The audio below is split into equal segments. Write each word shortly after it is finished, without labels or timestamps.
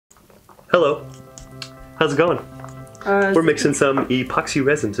Hello. How's it going? We're mixing some epoxy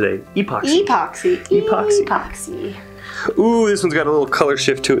resin today. Epoxy. Epoxy. Ooh, this one's got a little color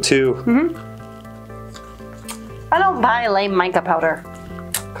shift to it too. I don't buy lame mica powder.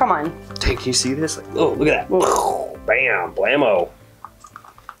 Come on. Dang, can you see this? Like, oh, look at that. Whoa. Bam, blammo.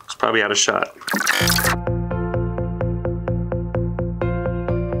 It's probably out of shot.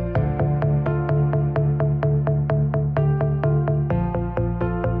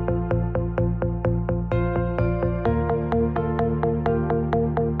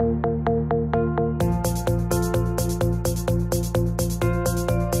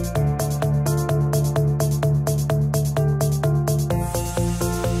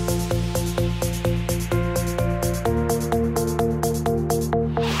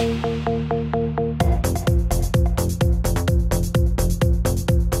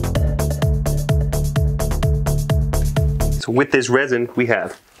 So with this resin, we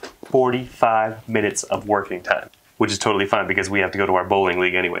have 45 minutes of working time, which is totally fine because we have to go to our bowling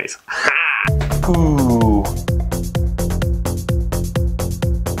league anyways. Ha! Ooh.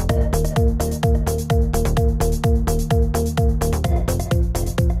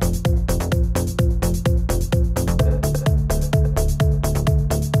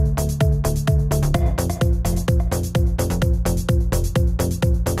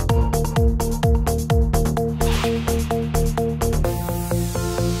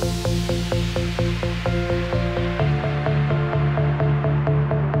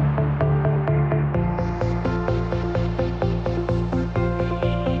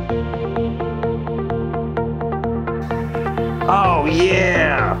 Oh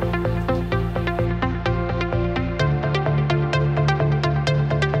yeah!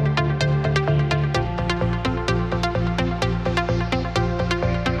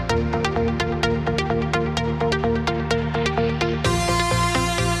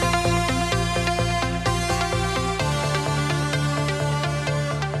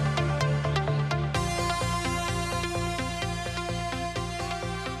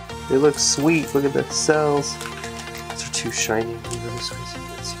 They look sweet. Look at the cells. Too shiny.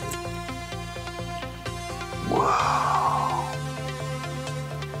 Whoa.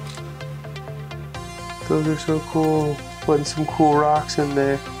 Those are so cool. Putting some cool rocks in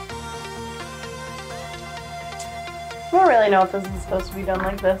there. I don't really know if this is supposed to be done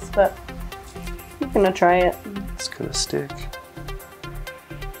like this, but I'm gonna try it. It's gonna stick.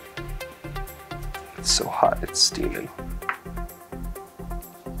 It's so hot, it's steaming.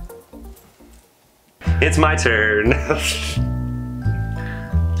 It's my turn.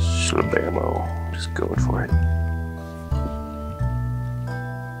 Shlabamo. Just going for it.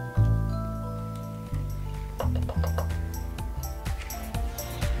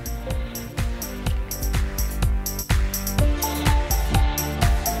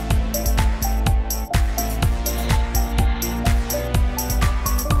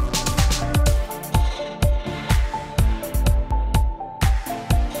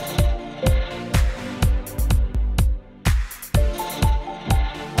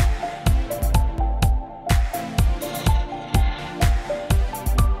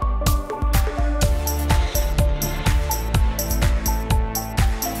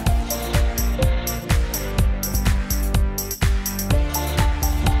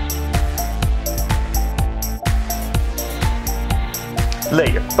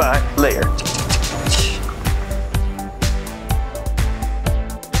 Layer by layer.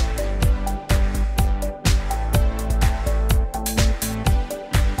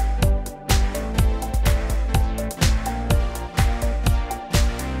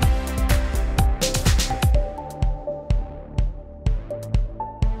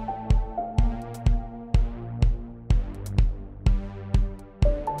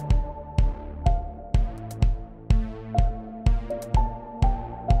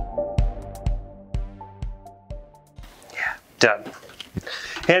 Done.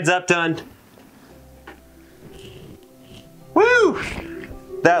 Hands up, done. Woo!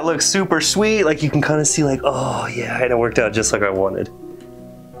 That looks super sweet. Like you can kind of see like, oh yeah, and it worked out just like I wanted.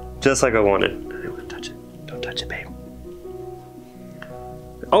 Just like I wanted. I don't want to touch it. Don't touch it, babe.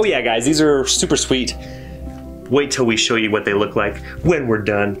 Oh yeah, guys, these are super sweet. Wait till we show you what they look like when we're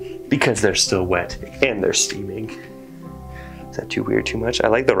done because they're still wet and they're steaming. Is that too weird, too much? I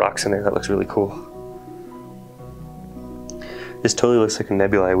like the rocks in there. That looks really cool. This totally looks like a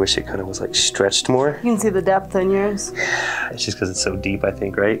nebula. I wish it kind of was like stretched more. You can see the depth in yours. It's just because it's so deep, I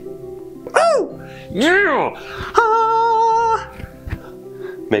think, right? Oh! Yeah! Ah!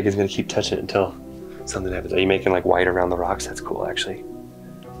 Megan's gonna keep touching it until something happens. Are you making like white around the rocks? That's cool, actually.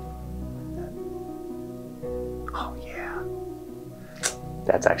 Oh yeah.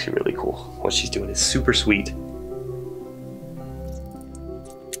 That's actually really cool. What she's doing is super sweet.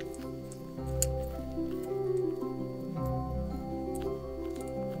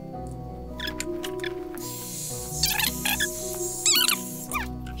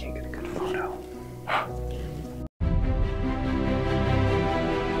 Can't get a good photo.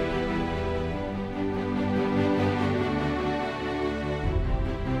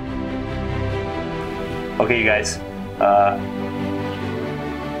 Okay, you guys.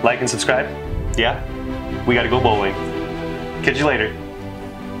 Like and subscribe. Yeah? We gotta go bowling. Catch you later.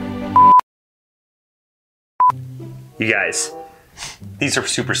 You guys, these are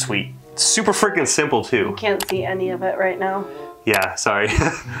super sweet. Super freaking simple too. Can't see any of it right now. Yeah, sorry.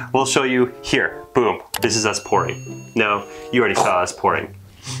 We'll show you here. Boom. This is us pouring. No, you already saw us pouring.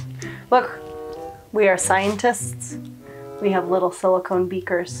 Look, we are scientists. We have little silicone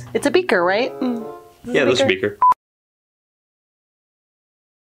beakers. It's a beaker, right? Yeah, those are beaker.